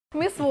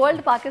Miss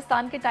world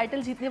Pakistan के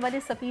title जीतने वाली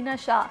सफीना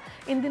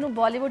शाह इन दिनों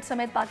बॉलीवुड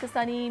समेत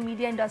पाकिस्तानी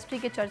मीडिया इंडस्ट्री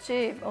के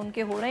चर्चे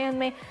उनके हो रहे हैं।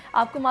 उनमें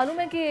आपको मालूम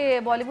है कि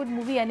बॉलीवुड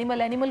मूवी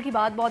एनिमल की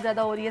बात बहुत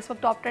ज़्यादा हो रही है, इस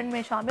वक्त टॉप ट्रेंड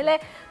में शामिल है।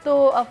 तो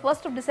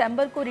 1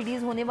 दिसंबर को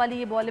रिलीज़ होने वाली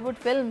ये बॉलीवुड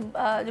फिल्म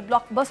जो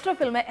ब्लॉकबस्टर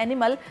फिल्म है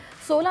एनिमल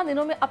 16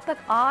 दिनों में अब तक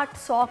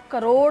 800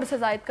 करोड़ से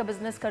ज़ायद का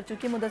बिजनेस कर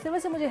चुकी है। मुदस्सिर,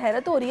 वैसे मुझे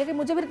हैरत हो रही है कि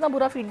मुझे भी इतना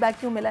बुरा फीडबैक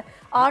क्यों मिला है,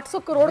 800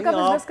 करोड़ का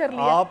बिजनेस कर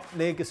लिया।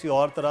 आपने किसी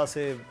और तरह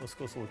से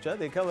उसको सोचा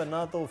देखा,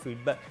 वरना तो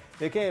फीडबैक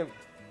देखें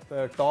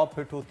टॉप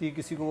हिट होती है,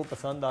 किसी को वो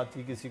पसंद आती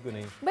है किसी को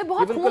नहीं। भाई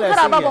बहुत खून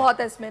खराबा बहुत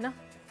है इसमें ना।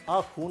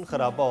 हाँ, खून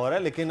खराबा हो रहा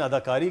है, लेकिन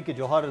अदाकारी के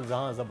जौहर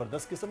जहाँ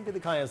ज़बरदस्त किस्म के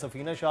दिखाए हैं।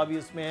 सफीना शाह भी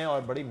इसमें है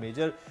और बड़ी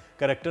मेजर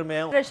कैरेक्टर में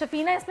है।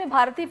 सफीना इसमें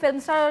भारतीय फिल्म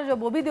स्टार जो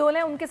बॉबी देओल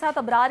हैं उनके साथ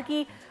अबरार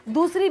की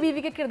दूसरी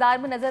बीवी के किरदार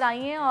में नजर आई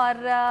हैं और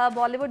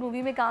बॉलीवुड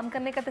मूवी में काम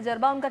करने का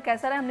तजर्बा उनका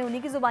कैसा रहा हमने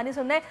उन्हीं की जुबानी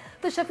सुनना है।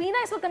 तो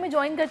शफीना इस वक्त हमें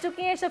ज्वाइन कर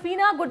चुकी हैं।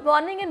 शफीना, good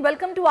morning and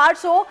welcome to our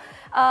show.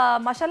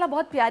 माशाल्लाह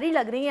बहुत प्यारी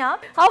लग रही हैं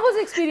आप। How was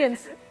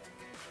experience?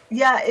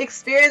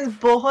 एक्सपीरियंस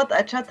बहुत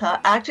अच्छा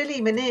था।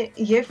 एक्चुअली मैंने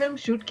ये फिल्म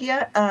शूट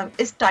किया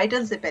इस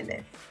टाइटल से पहले,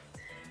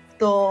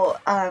 तो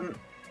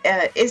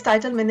इस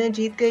टाइटल मैंने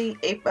जीत गई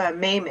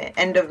मई में,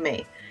 एंड ऑफ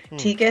मई,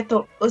 ठीक है।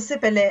 तो उससे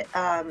पहले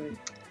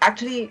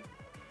एक्चुअली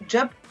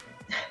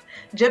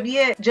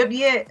जब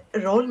ये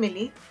रोल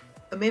मिली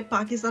मैं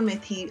पाकिस्तान में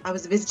थी। I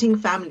was visiting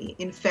family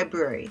in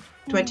February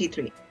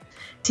 23,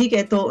 ठीक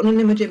है। तो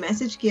उन्होंने मुझे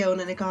मैसेज किया,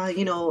 उन्होंने कहा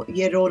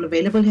ये रोल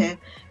अवेलेबल है,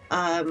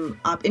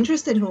 आप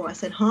इंटरेस्टेड हो? आई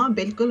सेड हाँ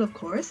बिल्कुल, of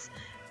course.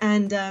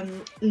 And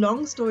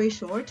long story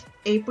short,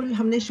 अप्रैल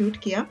हमने शूट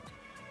किया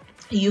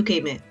यूके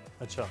में।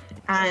 अच्छा।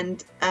 एंड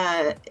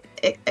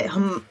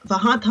हम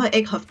वहाँ था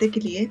एक हफ्ते के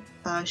लिए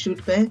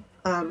शूट पे।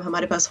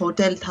 हमारे पास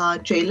होटल था,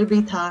 ट्रेलर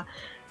भी था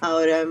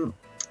और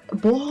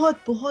बहुत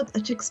बहुत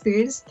अच्छा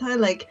एक्सपीरियंस था।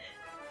 लाइक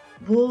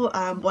वो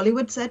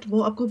बॉलीवुड सेट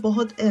वो आपको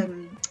बहुत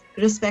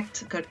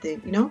रिस्पेक्ट करते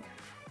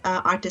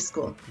आर्टिस्ट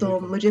को, तो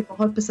मुझे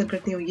बहुत पसंद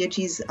करती हूँ ये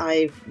चीज़।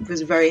 I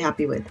was very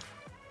happy with.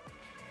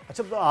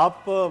 अच्छा, तो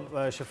आप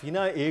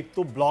शफीना, एक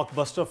तो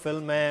ब्लॉकबस्टर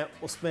फिल्म है,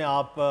 उसमें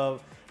आप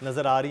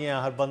नज़र आ रही हैं,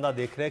 हर बंदा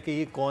देख रहा है कि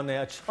ये कौन है।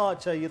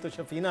 अच्छा ये तो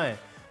शफीना है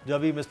जो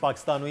अभी मिस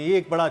पाकिस्तान हुई, ये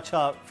एक बड़ा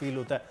अच्छा फील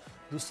होता है।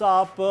 दूसरा,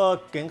 आप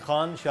किंग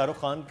खान शाहरुख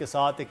खान के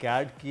साथ एक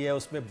ऐड की है,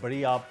 उसमें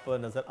बड़ी आप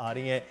नज़र आ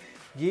रही हैं।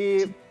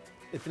 ये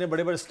इतने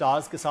बड़े बड़े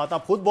स्टार्स के साथ,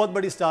 आप खुद बहुत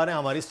बड़ी स्टार हैं,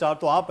 हमारी स्टार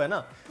तो आप है ना,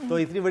 तो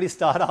इतनी बड़ी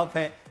स्टार आप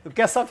हैं, तो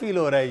कैसा फील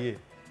हो रहा है ये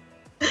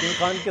किंग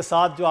खान के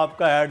साथ जो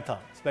आपका ऐड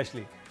था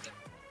स्पेशली?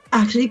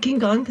 एक्चुअली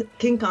किंग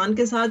खान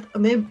के साथ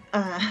मैं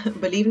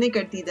बिलीव नहीं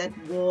करती दैट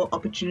वो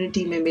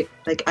अपॉर्चुनिटी में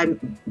like I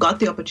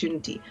got the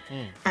opportunity,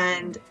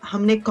 and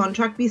हमने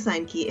कॉन्ट्रैक्ट भी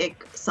साइन की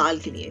 1 साल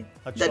के लिए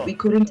that we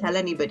couldn't tell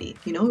anybody,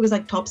 it was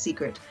like top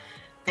secret.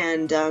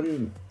 And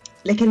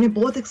लेकिन मैं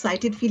बहुत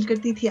एक्साइटेड फील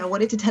करती थी। I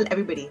wanted to tell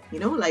everybody,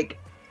 like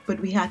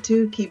but we had to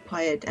keep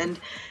quiet. And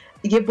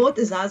ये बहुत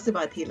इजाज़ से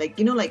बात थी, like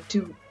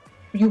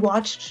you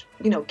watched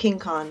King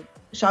Khan,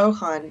 Shah Rukh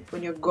Khan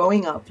when you're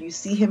growing up, you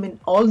see him in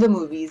all the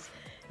movies,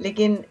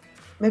 लेकिन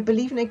मैं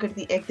believe नहीं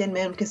करती एक दिन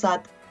मैं उनके साथ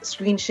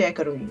screen share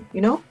करूँगी,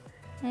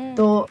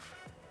 तो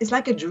it's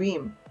like a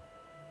dream.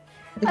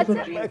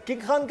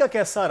 King Khan का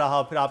कैसा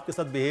रहा फिर आपके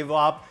साथ बिहेव?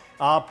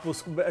 आप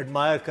उसको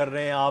एडमायर कर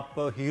रहे हैं, आप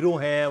हीरो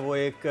हैं वो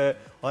एक,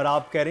 और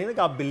आप कह रहे हैं ना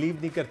कि आप बिलीव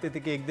नहीं करते थे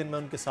कि एक दिन मैं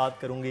उनके साथ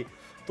करूँगी,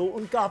 तो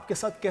उनका आपके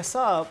साथ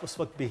कैसा उस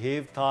वक्त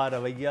बिहेव था,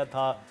 रवैया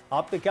था?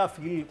 आपने क्या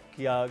फील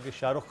किया कि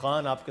शाहरुख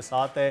खान आपके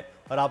साथ है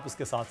और आप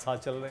उसके साथ साथ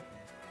चल रहे हैं?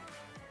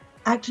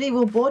 एक्चुअली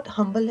वो बहुत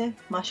हम्बल है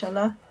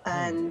माशाल्लाह,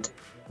 एंड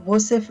वो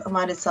सिर्फ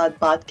हमारे साथ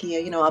बात की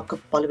है आप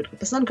बॉलीवुड को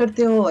पसंद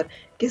करते हो और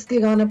किसके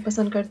गाने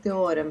पसंद करते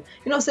हो, और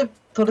सिर्फ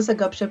थोड़ा सा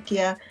गपशप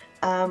किया।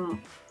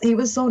 he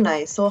was so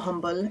nice, so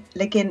humble,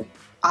 लेकिन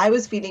I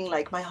was feeling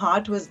like my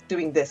heart was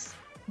doing this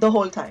the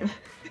whole time.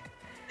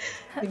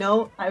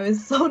 I was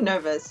so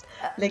nervous.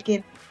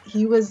 लेकिन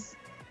he's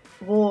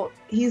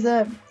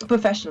a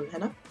professional है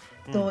ना,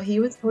 तो he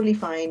was totally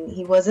fine.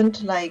 He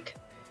wasn't like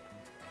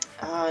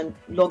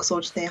लोग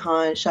सोचते हैं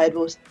हाँ शायद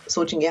वो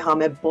सोचेंगे हाँ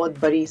मैं बहुत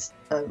बड़ी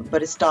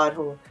स्टार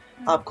हूँ,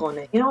 आप कौन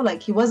है,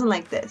 like he wasn't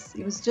like this.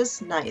 He was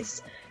just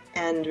nice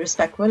and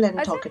respectful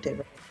and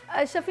talkative.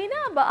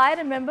 शफीना, I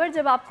remember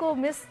जब आपको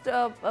मिस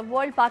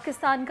वर्ल्ड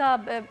पाकिस्तान का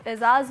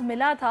एजाज़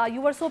मिला था,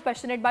 you are so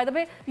passionate, by the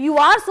way you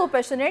are so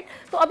passionate.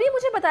 तो अभी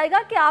मुझे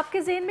बताएगा कि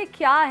आपके ज़हन में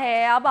क्या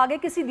है, आप आगे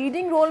किसी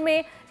लीडिंग रोल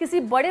में किसी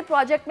बड़े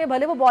प्रोजेक्ट में,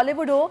 भले वो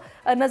बॉलीवुड हो,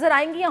 नज़र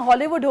आएंगी या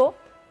हॉलीवुड हो?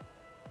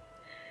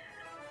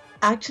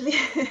 एक्चुअली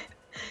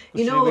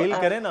रिवील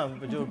करें ना,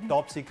 जो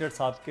टॉप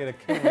सीक्रेट्स आपके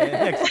रखे हुए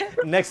हैं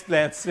नेक्स्ट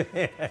प्लान्स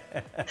में।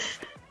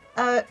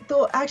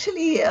 तो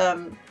actually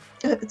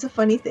it's a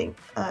funny thing,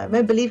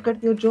 मैं बिलीव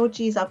करती हूँ जो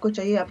चीज़ आपको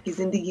चाहिए आपकी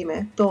ज़िंदगी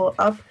में, तो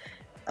आप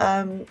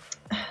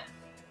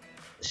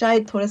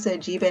शायद थोड़ा सा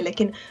अजीब है,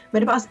 लेकिन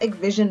मेरे पास एक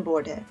विजन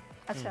बोर्ड है।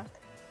 अच्छा।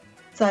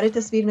 सारी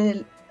तस्वीर मैंने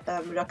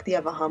रख दिया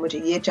वहाँ, मुझे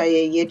ये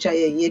चाहिए ये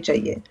चाहिए ये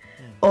चाहिए,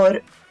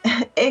 और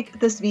एक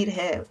तस्वीर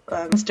है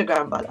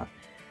इंस्टाग्राम वाला,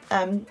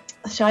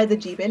 शायद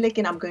अजीब है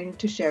लेकिन I am going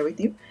to share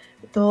with you.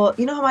 तो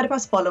हमारे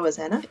पास फॉलोअर्स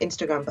है ना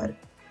इंस्टाग्राम पर,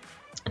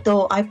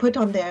 तो आई पुट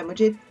ऑन देयर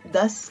मुझे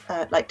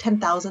like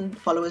 10,000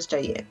 फॉलोअर्स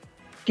चाहिए,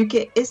 क्योंकि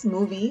इस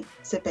मूवी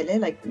से पहले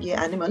ये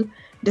एनिमल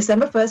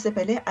December 1st से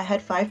पहले I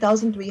had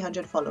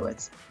 5,300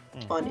 followers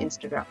on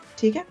Instagram,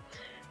 ठीक है?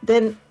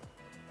 Then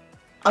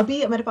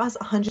अभी मेरे पास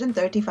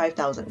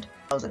 135,000.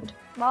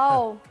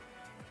 वाओ,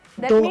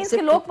 दैट मींस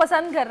कि लोग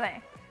पसंद कर रहे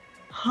हैं.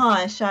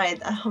 हाँ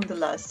शायद,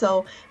 अल्हम्दुलिल्लाह.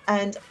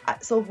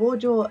 So वो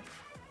जो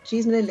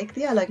चीज मैंने लिख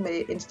दिया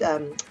मेरे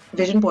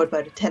विजन बोर्ड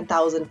पर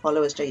 10,000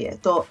 फॉलोअर्स चाहिए,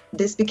 तो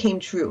this became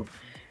true.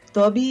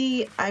 तो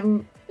अभी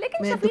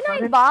लेकिन शफीना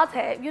एक बात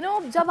है,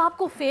 जब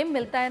आपको फेम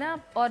मिलता है ना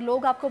और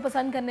लोग आपको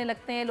पसंद करने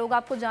लगते हैं, लोग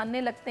आपको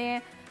जानने लगते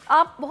हैं,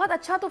 आप बहुत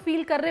अच्छा तो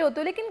फील कर रहे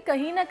होते हो, लेकिन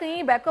कहीं ना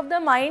कहीं बैक ऑफ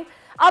द माइंड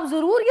आप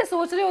ज़रूर ये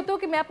सोच रहे होते हो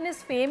कि मैं अपने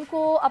इस फेम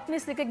को, अपने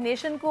इस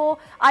रिकग्निशन को,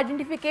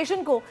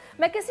 आइडेंटिफिकेशन को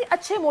मैं किसी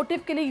अच्छे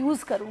मोटिव के लिए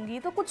यूज़ करूँगी.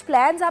 तो कुछ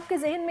प्लान्स आपके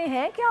जहन में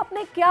हैं कि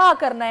आपने क्या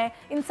करना है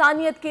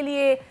इंसानियत के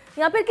लिए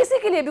या फिर किसी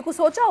के लिए भी कुछ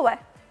सोचा हुआ है?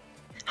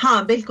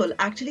 हाँ बिल्कुल,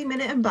 एक्चुअली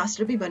मैंने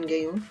एम्बेसडर भी बन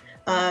गई हूँ.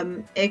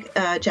 एक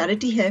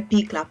चैरिटी है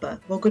पी क्लैपर,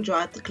 वो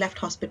गुजरात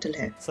क्लेफ्ट हॉस्पिटल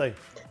है. सही.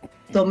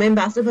 तो मैं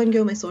एम्बेसडर बन गई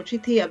हूँ. मैं सोची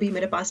थी अभी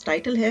मेरे पास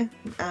टाइटल है,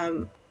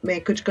 मैं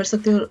कुछ कर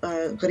सकती हूँ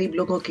गरीब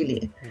लोगों के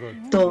लिए.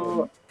 तो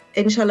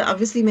इंशाल्लाह,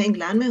 ऑब्वियसली मैं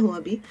इंग्लैंड में हूँ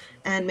अभी,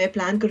 एंड मैं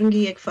प्लान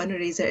करूँगी एक फंड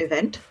रेजर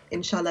इवेंट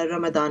इंशाल्लाह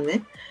रमजान में,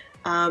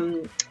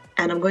 and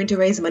I am going to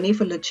raise money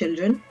for the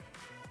children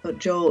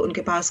जो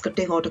उनके पास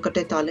कट्टे होंठ और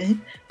कट्टे ताले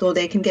हैं, तो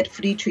they can get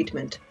free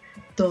treatment.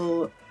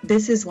 तो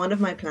this is one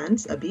of my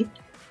plans अभी.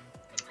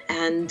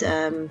 एंड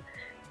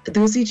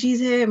दूसरी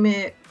चीज़ है,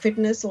 मैं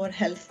फिटनेस और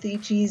हेल्थी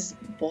चीज़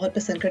बहुत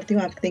पसंद करती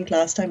हूँ. आई थिंक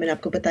लास्ट टाइम मैंने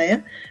आपको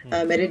बताया,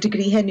 मेरी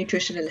डिग्री है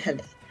न्यूट्रिशनल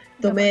हेल्थ.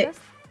 तो मैं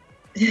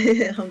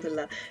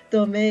अल्हम्दुलिल्लाह,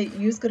 तो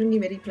मैं यूज़ करूँगी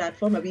मेरी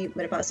प्लेटफॉर्म. अभी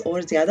मेरे पास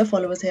और ज़्यादा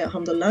फॉलोअर्स है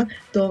अल्हम्दुलिल्लाह,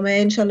 तो मैं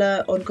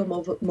इंशाल्लाह उनको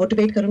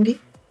मोटिवेट करूँगी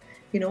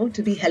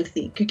टू बी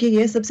हेल्थी, क्योंकि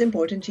ये सबसे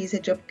इम्पोर्टेंट चीज़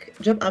है.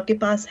 जब आपके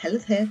पास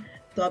हेल्थ है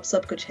तो आप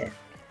सब कुछ है.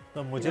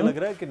 तो मुझे लग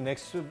रहा है कि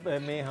नेक्स्ट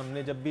में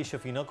हमने जब भी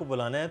शफीना को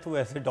बुलाना है तो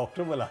ऐसे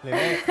डॉक्टर बुला लेना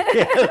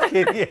है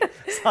के लिए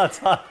साथ.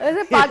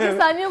 वैसे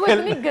पाकिस्तानियों को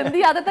इतनी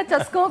गंदी आदत है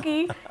चस्कों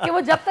की कि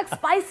वो जब तक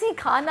स्पाइसी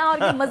खाना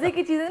और ये मजे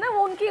की चीजें ना,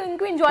 वो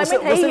उनको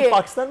एंजॉयमेंट है ही है.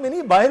 पाकिस्तान में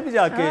नहीं, बाहर भी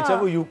जाके, चाहे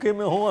वो यूके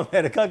में हो,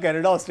 अमेरिका,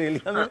 कनाडा,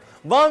 ऑस्ट्रेलिया में,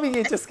 वहाँ भी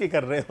ये चस्के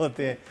कर रहे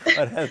होते हैं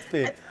और हेल्थ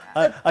पे.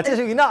 अच्छा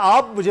शफीना,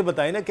 आप मुझे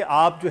बताएं ना कि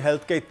आप जो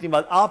हेल्थ का इतनी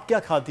बात, आप क्या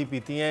खाती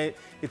पीती हैं?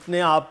 इतने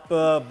आप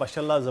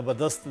माशाल्लाह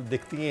ज़बरदस्त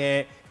दिखती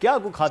हैं, क्या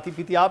आपको खाती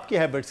पीती, आपकी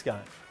हैबिट्स क्या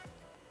हैं?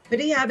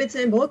 मेरी हैबिट्स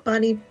हैं, बहुत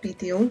पानी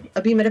पीती हूँ.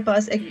 अभी मेरे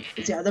पास एक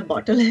ज़्यादा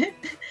बॉटल है,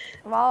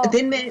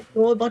 दिन में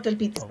 2 बॉटल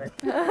पीती हूँ.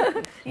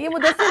 ये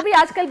मुदस्सिर भी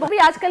आजकल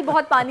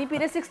बहुत पानी पी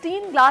रहे,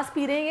 16 ग्लास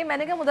पी रहे हैं.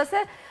 मैंने कहा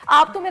मुदस्सिर,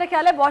 आप तो मेरा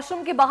ख्याल है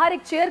वॉशरूम के बाहर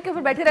एक चेयर के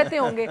ऊपर बैठे रहते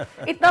होंगे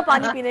इतना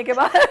पानी पीने के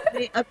बाद.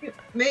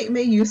 मैं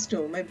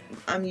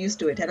I'm used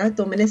to it, है ना.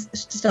 तो मैंने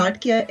स्टार्ट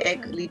किया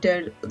 1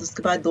 लीटर,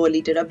 उसके बाद 2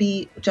 लीटर,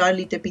 अभी 4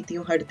 लीटर पीती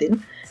हूँ हर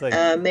दिन.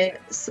 मैं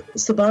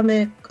सुबह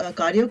में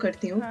कार्डियो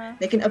करती हूँ,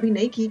 लेकिन अभी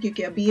नहीं की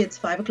क्योंकि अभी it's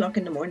 5 o'clock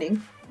in the morning,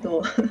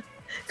 तो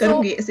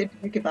करूंगी इसे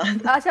के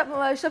बाद.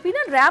 अच्छा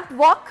शफीना, रैंप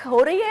वॉक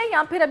हो रही है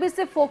या फिर अभी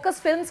से फोकस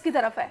फिल्म्स की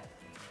तरफ है?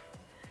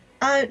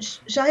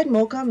 शायद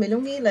मौका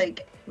मिलूंगी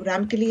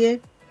रैंप के लिए,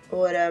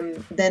 और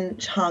देन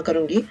हाँ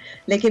करूंगी.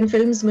 लेकिन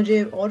फिल्म्स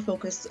मुझे और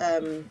फोकस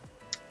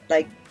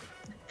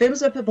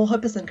फिल्म्स में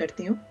बहुत पसंद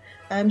करती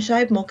हूँ.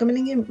 शायद मौका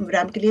मिलेंगे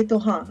रैंप के लिए, तो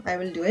हाँ I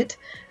will do it.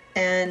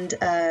 And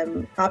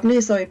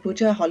आपने सॉरी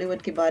पूछा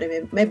हॉलीवुड के बारे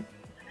में. मैं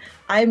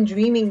I am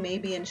dreaming may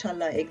be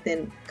इंशाल्लाह एक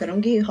दिन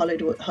करूँगी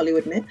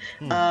हॉलीवुड में.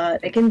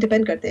 लेकिन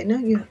डिपेंड करते हैं ना,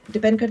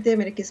 डिपेंड करते हैं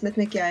मेरी किस्मत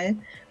में क्या है,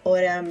 और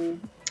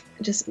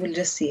विल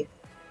जस्ट सी.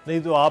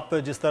 नहीं तो आप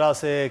जिस तरह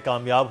से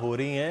कामयाब हो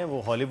रही हैं, वो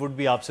हॉलीवुड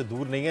भी आपसे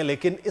दूर नहीं है.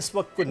 लेकिन इस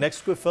वक्त कोई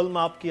नेक्स्ट कोई फिल्म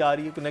आपकी आ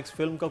रही है, कोई नेक्स्ट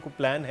फिल्म का कोई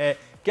प्लान है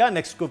क्या?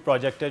 नेक्स्ट कोई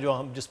प्रोजेक्ट है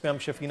जो जिसमें हम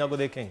शफीना को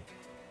देखेंगे?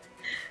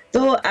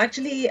 तो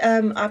एक्चुअली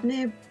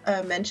आपने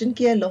मेंशन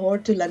किया लाहौर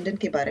टू लंदन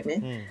के बारे में.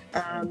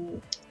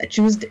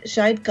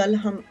 शायद कल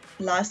हम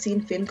लास्ट सीन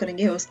फिल्म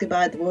करेंगे, उसके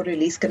बाद वो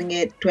रिलीज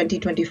करेंगे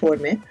 2024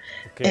 में.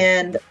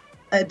 एंड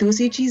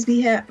दूसरी चीज़ भी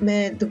है,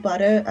 मैं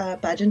दोबारा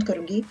पैजेंट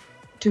करूँगी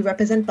to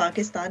represent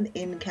Pakistan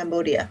in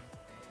Cambodia.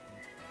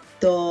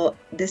 तो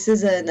दिस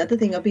इज अनदर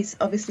थिंग. अभी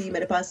ऑब्वियसली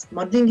मेरे पास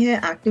मॉडलिंग है,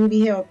 एक्टिंग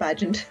भी है और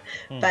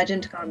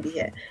पैजेंट काम भी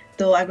है.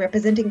 तो I am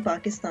representing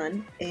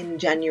Pakistan in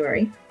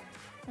January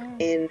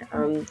in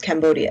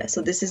Cambodia.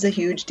 So this is a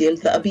huge deal.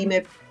 अभी मैं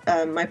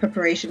my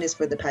preparation is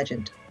for the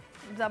pageant.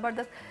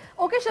 ज़बरदस्त.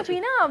 Okay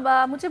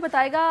शफीना, मुझे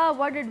बताएगा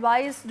what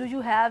advice do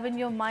you have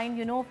in your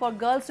mind, for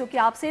girls जो कि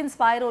आपसे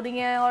इंस्पायर हो रही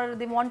हैं और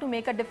they want to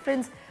make a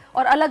difference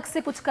और अलग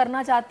से कुछ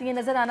करना चाहती हैं,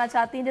 नजर आना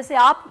चाहती हैं, जैसे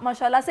आप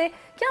माशाल्लाह से,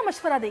 क्या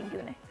मशवरा देंगी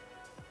उन्हें?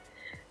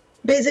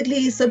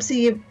 Basically सबसे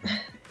ये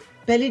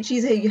पहली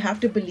चीज़ है, you have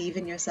to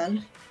believe in yourself.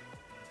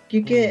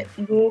 क्योंकि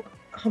लोग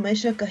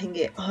हमेशा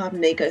कहेंगे आप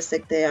नहीं कर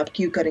सकते, आप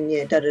क्यों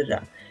करेंगे, डर.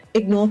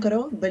 इग्नोर करो,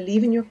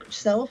 बिलीव इन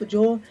योरसेल्फ.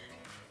 जो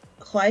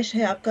ख्वाहिश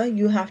है आपका,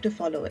 you have to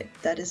follow it.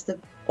 That is the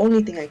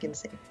only thing I can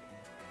say.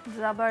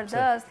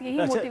 जबरदस्त, यही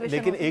मोटिवेशन.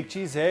 लेकिन एक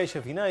चीज़ है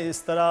शफीना,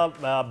 इस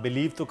तरह आप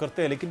बिलीव तो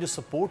करते हैं, लेकिन जो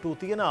सपोर्ट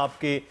होती है ना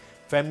आपके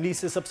फैमिली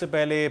से सबसे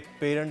पहले,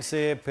 पेरेंट्स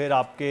से, फिर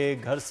आपके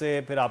घर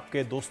से, फिर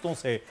आपके दोस्तों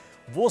से,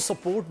 वो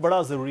सपोर्ट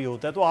बड़ा ज़रूरी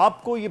होता है। तो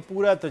आपको ये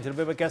पूरा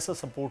तजुर्बे में कैसा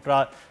सपोर्ट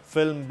रहा?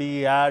 फिल्म भी,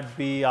 एड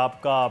भी,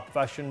 आपका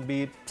फैशन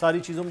भी, सारी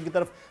चीज़ों की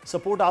तरफ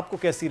सपोर्ट आपको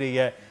कैसी रही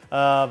है?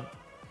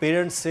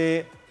 पेरेंट्स से,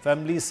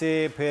 फैमिली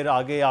से, फिर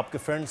आगे आपके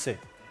फ्रेंड से?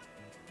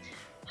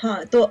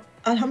 हाँ, तो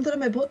अल्हम्दुलिल्लाह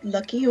मैं बहुत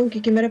लकी हूँ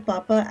क्योंकि मेरा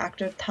पापा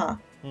एक्टर था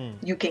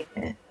यूके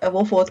में।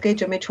 वो फोर्थ गई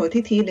जब मैं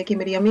छोटी थी, लेकिन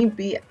मेरी अम्मी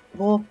भी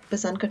वो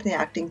पसंद करते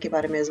हैं एक्टिंग के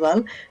बारे में एज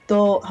वेल। तो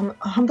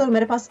हम तो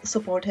मेरे पास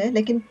सपोर्ट है,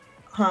 लेकिन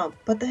हाँ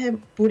पता है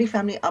पूरी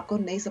फैमिली आपको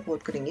नहीं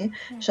सपोर्ट करेंगे,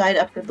 शायद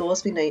आपके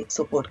दोस्त भी नहीं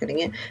सपोर्ट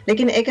करेंगे।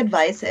 लेकिन एक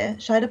एडवाइस है,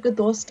 शायद आपके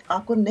दोस्त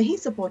आपको नहीं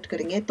सपोर्ट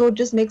करेंगे तो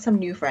just make some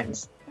new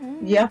friends.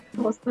 ये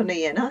आपके दोस्त तो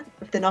नहीं है ना,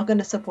 if they not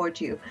gonna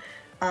support you.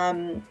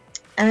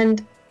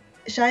 And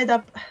शायद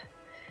आप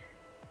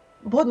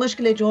बहुत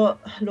मुश्किल है जो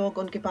लोग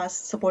उनके पास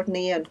सपोर्ट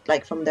नहीं है,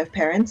 like from their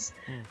parents.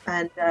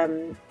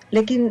 And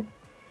लेकिन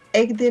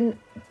एक दिन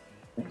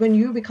when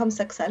you become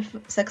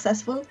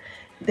successful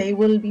they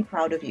will be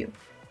proud of you,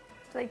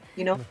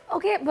 you know.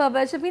 Okay,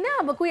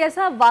 शफीना, कोई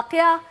ऐसा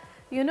वाकया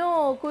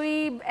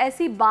कोई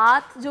ऐसी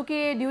बात जो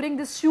कि ड्यूरिंग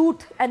दिस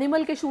शूट,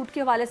 एनिमल के शूट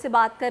के हवाले से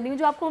बात कर रही हूँ,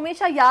 जो आपको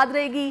हमेशा याद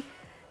रहेगी?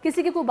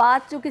 किसी की कोई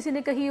बात जो किसी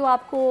ने कही हो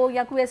आपको,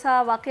 या कोई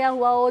ऐसा वाकया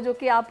हुआ हो जो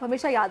कि आप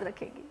हमेशा याद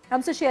रखेंगी,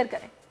 हमसे शेयर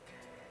करें।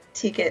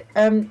 ठीक है,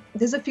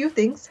 there's a few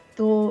things।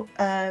 तो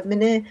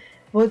मैंने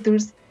वो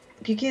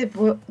क्योंकि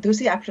वो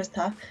दूसरी एक्ट्रेस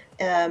था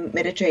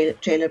मेरे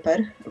ट्रेलर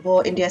पर,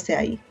 वो इंडिया से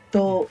आई,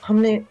 तो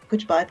हमने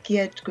कुछ बात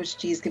किया कुछ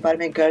चीज़ के बारे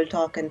में, गर्ल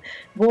टॉक, एंड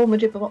वो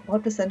मुझे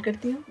बहुत पसंद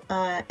करती हूँ।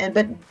 एंड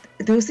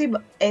बट दूसरी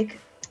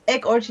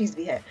एक और चीज़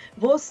भी है,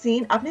 वो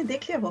सीन आपने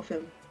देख लिया वो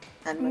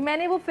फिल्म?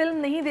 मैंने वो फिल्म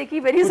नहीं देखी,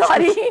 वेरी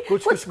सॉरी।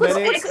 कुछ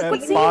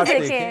सीन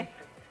देखे हैं।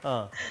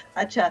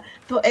 अच्छा,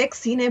 तो एक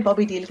सीन है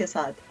बॉबी डील के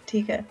साथ,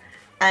 ठीक है,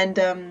 एंड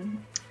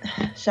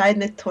शायद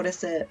मैं थोड़े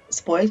से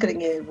स्पॉइल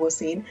करेंगे वो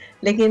सीन,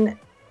 लेकिन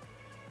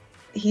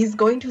he is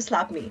going to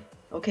slap me,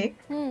 okay?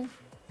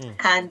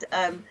 And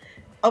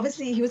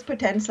obviously he was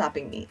pretend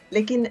slapping me,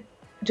 लेकिन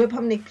जब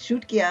हमने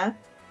शूट किया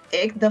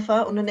एक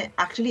दफा उन्होंने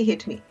actually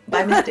hit me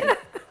by mistake।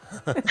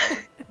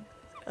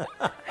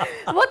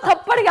 वो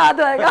थप्पड़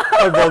याद आएगा।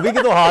 और बॉबी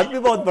के तो हाथ भी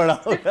बहुत बड़ा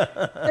होगा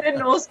मेरे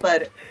नोज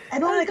पर,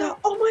 and उन्होंने कहा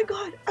oh my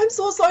god I'm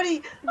so sorry,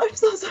 I'm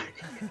so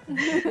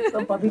sorry।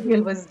 So Bobby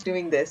Gill was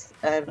doing this,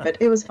 but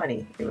it was funny,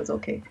 it was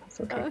okay,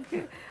 it's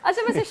okay।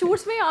 अच्छा, वैसे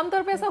शूट्स में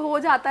आमतौर पे ऐसा हो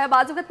जाता है,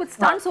 बाज़ वक़्त कुछ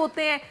स्टंट्स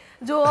होते हैं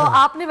जो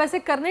आपने वैसे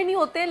करने नहीं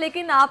होते हैं,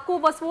 लेकिन आपको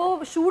बस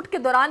वो शूट के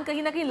दौरान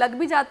कहीं ना कहीं लग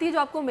भी जाती है, जो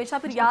आपको हमेशा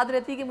फिर याद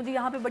रहती है कि मुझे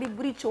यहाँ पे बड़ी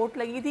बुरी चोट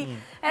लगी थी।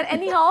 एंड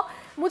एनी हाउ,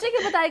 मुझे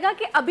क्या बताएगा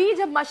कि अभी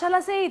जब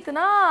माशाल्लाह से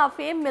इतना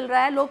फेम मिल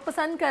रहा है, लोग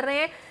पसंद कर रहे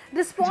हैं,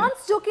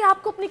 रिस्पॉन्स जो कि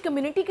आपको अपनी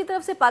कम्युनिटी की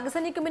तरफ से,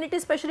 Pakistani community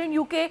specially in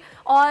UK,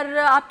 और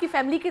आपकी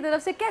फैमिली की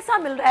तरफ से कैसा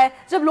मिल रहा है?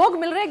 जब लोग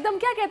मिल रहे हैं एकदम,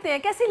 क्या कहते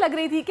हैं, कैसी लग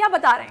रही थी, क्या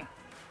बता रहे हैं?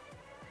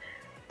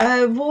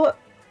 वो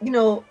you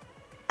know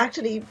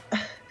actually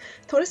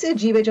थोड़े से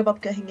अजीब है जब आप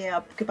कहेंगे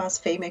आपके पास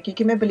फेम है,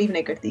 क्योंकि मैं बिलीव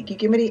नहीं करती,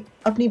 क्योंकि मेरी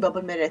अपनी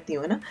बबल में रहती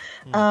हूँ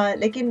ना।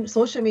 लेकिन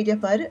सोशल मीडिया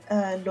पर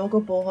लोग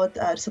बहुत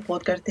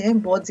सपोर्ट करते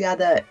हैं, बहुत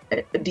ज़्यादा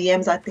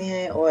डीएम्स आते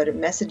हैं और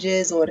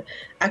मैसेजेस, और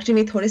एक्चुअली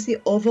मैं थोड़ी सी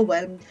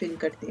ओवरवेल्म फील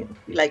करती हूँ,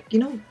 like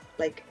you know,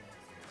 like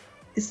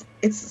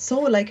it's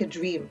so like a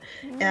dream।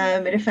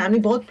 मेरे फैमिली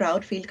बहुत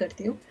प्राउड फील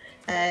करती हूँ,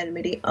 एंड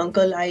मेरी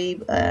अंकल आई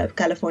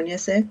कैलिफोर्निया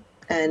से,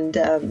 एंड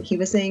ही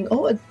वाज सेइंग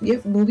ओह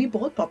ये मूवी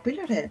बहुत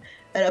पॉपुलर है,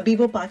 और अभी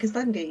वो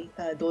पाकिस्तान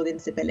गई 2 दिन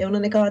से पहले,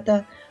 उन्होंने कहा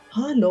था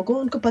हाँ लोगों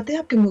उनको पता है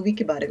आपके मूवी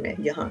के बारे में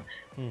यहाँ,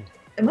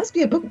 it must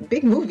be a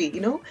big movie,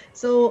 you know।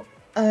 So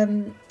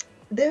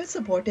they're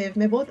supportive,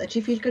 मैं बहुत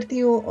अच्छी फील करती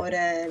हूँ, और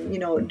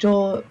you know जो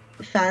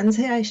फैंस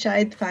हैं,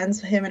 शायद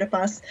फैंस है मेरे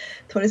पास,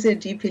 थोड़े से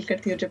अजीब फील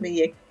करती हूँ जब मैं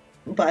ये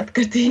बात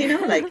करती हूँ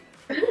ना, लाइक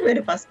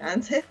मेरे पास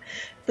फैंस है,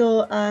 तो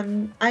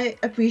I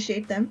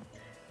appreciate them।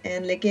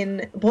 And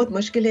लेकिन बहुत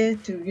मुश्किल है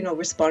to you know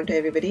respond to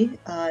everybody,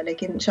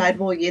 लेकिन शायद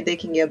वो ये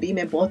देखेंगे। अभी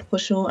मैं बहुत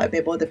खुश हूँ,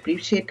 मैं बहुत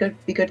appreciate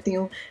भी करती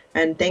हूँ,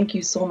 and thank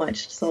you so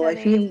much। So I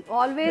feel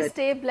always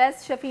stay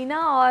blessed शफीना,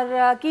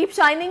 और keep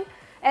shining,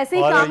 ऐसे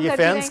ही काम करते रहें। ये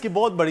फैंस की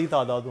बहुत बड़ी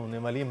तादाद होने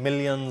वाली है,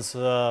 मिलियंस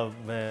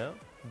में।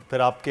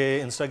 फिर आपके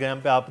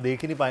इंस्टाग्राम पे आप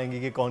देख ही नहीं पाएंगे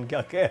कि कौन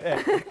क्या कह रहा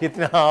है,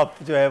 कितना आप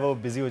जो है वो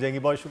बिजी हो जाएंगी।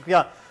 बहुत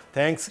शुक्रिया,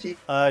 थैंक्स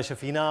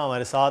शफीना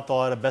हमारे साथ,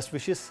 और best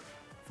wishes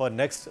for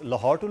next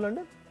Lahore to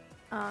London.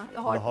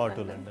 Lahore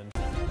to London.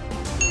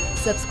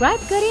 Subscribe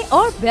करें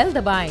और बेल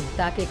दबाएं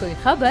ताकि कोई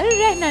खबर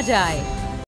रह न जाए।